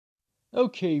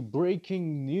Okay,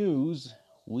 breaking news.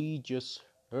 We just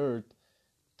heard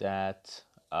that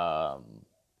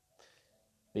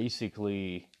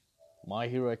basically My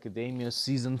Hero Academia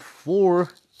Season 4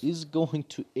 is going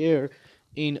to air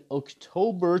in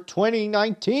October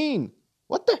 2019.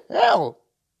 What the hell?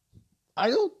 I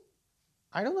don't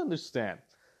I don't understand.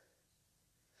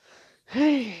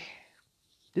 Hey,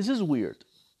 this is weird.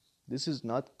 This is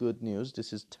not good news.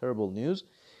 This is terrible news.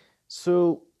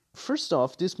 So, first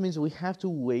off, this means we have to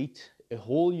wait a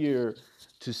whole year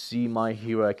to see My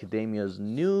Hero Academia's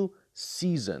new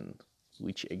season,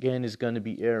 which again is going to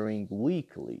be airing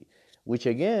weekly, which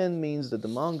again means that the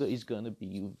manga is going to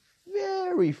be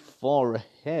very far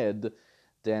ahead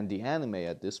than the anime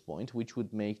at this point, which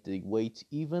would make the wait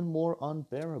even more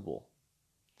unbearable.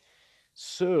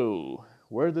 So,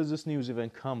 where does this news even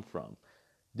come from?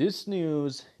 This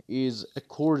news is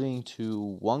according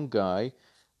to one guy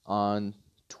on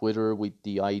Twitter with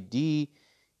the ID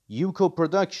Yuko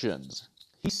Productions.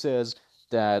 He says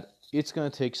that it's going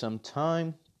to take some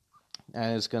time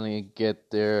and it's going to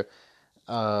get there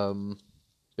um,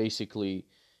 basically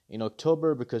in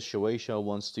October because Shueisha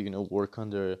wants to, work on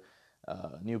their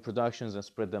new productions and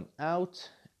spread them out.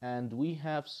 And we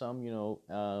have some,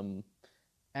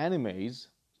 animes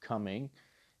coming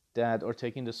that are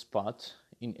taking the spot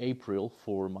in April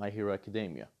for My Hero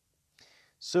Academia.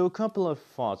 So, a couple of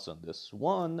thoughts on this.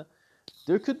 One,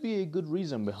 there could be a good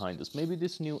reason behind this. Maybe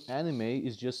this new anime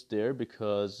is just there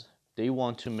because they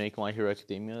want to make My Hero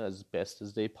Academia as best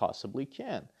as they possibly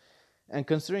can. And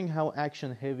considering how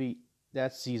action heavy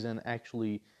that season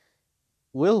actually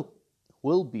will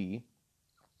will be,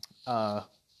 uh,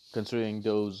 considering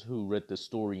those who read the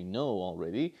story know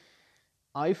already,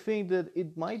 I think that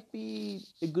it might be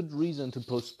a good reason to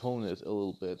postpone it a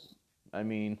little bit. I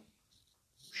mean,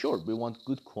 sure, we want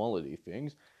good quality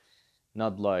things,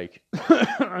 not like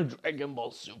Dragon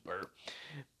Ball Super,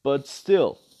 but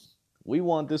still, we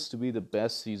want this to be the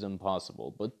best season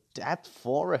possible. But that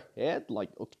far ahead, like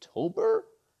October?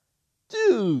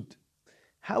 Dude!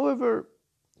 However,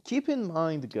 keep in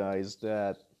mind, guys,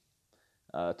 that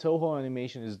Toho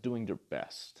Animation is doing their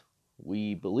best.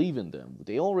 We believe in them.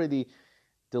 They already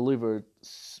delivered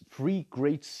three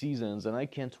great seasons, and I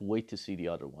can't wait to see the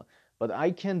other one. But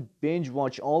I can binge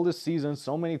watch all the seasons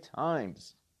so many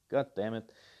times. God damn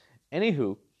it.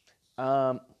 Anywho,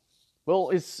 um, well,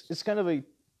 it's kind of a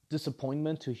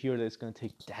disappointment to hear that it's going to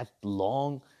take that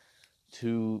long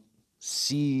to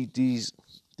see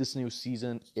this new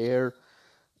season air.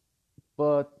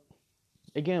 But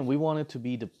again, we want it to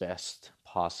be the best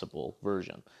possible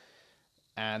version.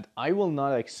 And I will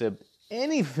not accept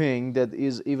anything that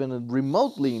is even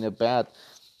remotely in a bad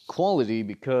quality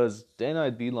because then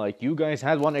I'd be like, you guys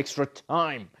had one extra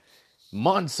time,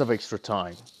 months of extra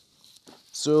time.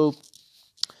 So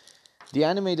the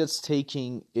anime that's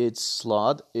taking its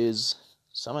slot is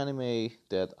some anime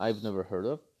that I've never heard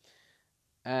of.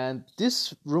 And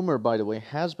this rumor, by the way,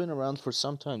 has been around for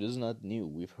some time. This is not new.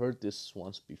 We've heard this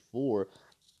once before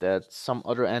that some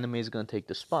other anime is going to take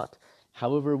the spot.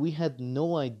 However, we had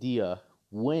no idea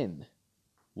when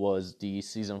was the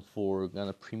season 4 going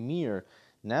to premiere.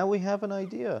 Now we have an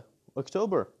idea.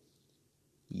 October.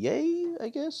 Yay, I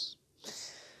guess.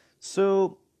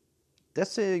 So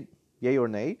that's a yay or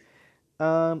nay.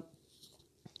 Um,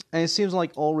 and it seems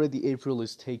like already April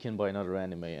is taken by another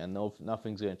anime and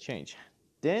nothing's going to change.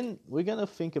 Then we're going to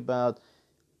think about,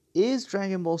 is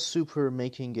Dragon Ball Super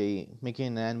making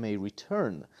an anime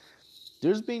return?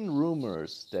 There's been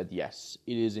rumors that yes,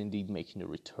 it is indeed making a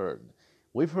return.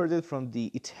 We've heard it from the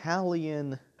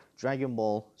Italian Dragon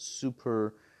Ball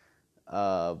Super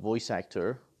voice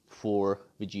actor for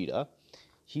Vegeta.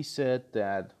 He said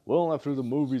that, well, after the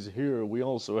movie's here, we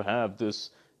also have this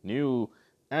new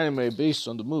anime based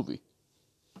on the movie.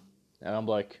 And I'm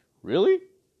like, really?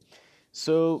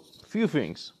 So, few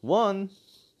things. One,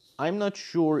 I'm not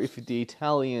sure if the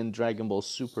Italian Dragon Ball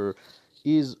Super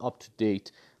is up to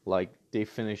date, like they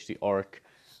finished the arc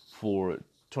for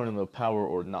Tournament of Power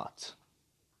or not.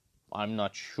 I'm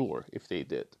not sure if they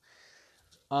did.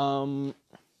 Um,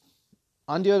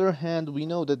 on the other hand, we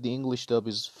know that the English dub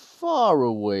is far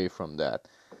away from that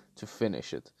to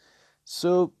finish it.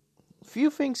 So, few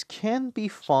things can be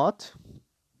fought.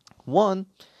 One,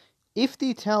 if the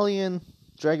Italian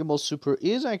Dragon Ball Super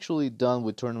is actually done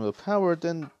with Tournament of Power,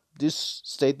 then this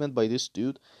statement by this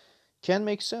dude can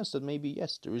make sense that maybe,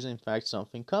 yes, there is in fact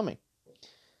something coming.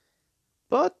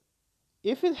 But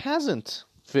if it hasn't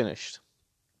finished,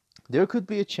 there could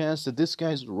be a chance that this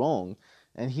guy's wrong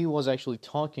and he was actually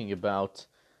talking about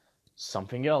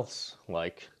something else,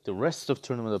 like the rest of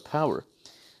Tournament of Power.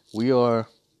 We are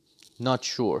not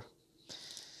sure.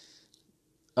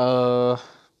 Uh,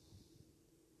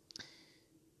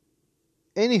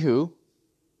 Anywho,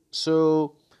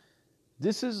 so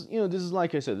this is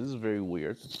like I said, this is very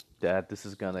weird that this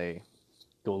is gonna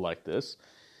go like this.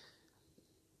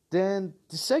 Then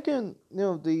the second,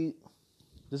 the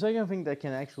second thing that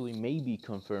can actually maybe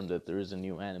confirm that there is a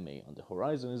new anime on the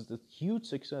horizon is the huge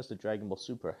success that Dragon Ball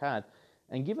Super had,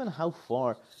 and given how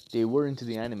far they were into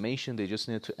the animation, they just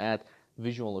needed to add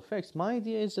visual effects. My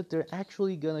idea is that they're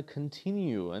actually gonna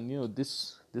continue, and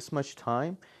this much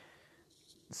time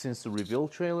since the reveal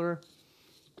trailer,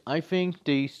 I think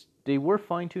they were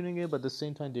fine tuning it, but at the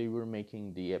same time they were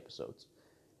making the episodes.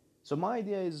 So my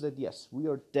idea is that yes, we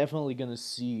are definitely gonna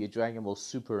see a Dragon Ball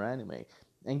Super anime,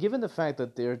 and given the fact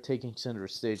that they're taking center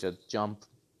stage at Jump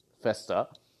Festa,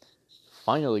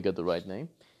 finally got the right name,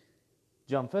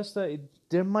 Jump Festa,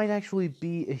 there might actually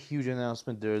be a huge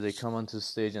announcement there. They come onto the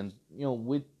stage, and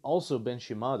with also Ben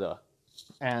Shimada,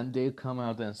 and they come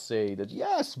out and say that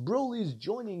yes, Broly is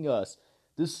joining us,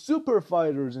 the Super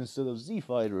Fighters instead of Z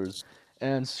Fighters,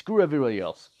 and screw everybody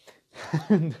else.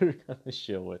 And they're gonna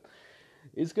show it.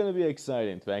 It's gonna be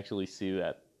exciting to actually see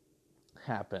that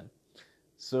happen.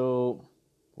 So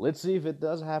let's see if it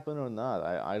does happen or not.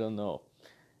 I don't know.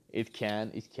 It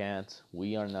can, it can't.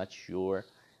 We are not sure.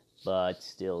 But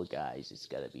still, guys, it's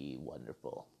gotta be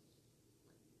wonderful.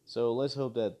 So let's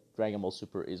hope that Dragon Ball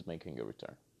Super is making a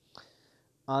return.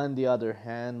 On the other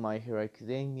hand, My Hero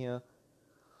Academia,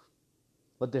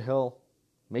 what the hell?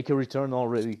 Make a return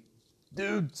already.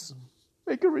 Dudes,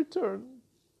 make a return.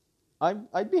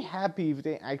 I'd be happy if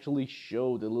they actually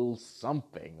showed a little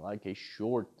something, like a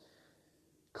short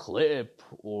clip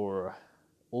or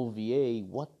OVA,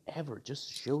 whatever.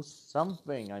 Just show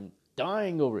something. I'm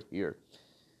dying over here.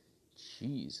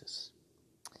 Jesus.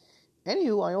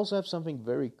 Anywho, I also have something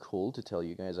very cool to tell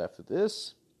you guys after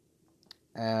this.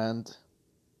 And,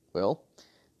 well,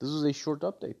 this is a short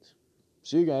update.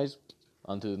 See you guys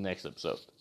on to the next episode.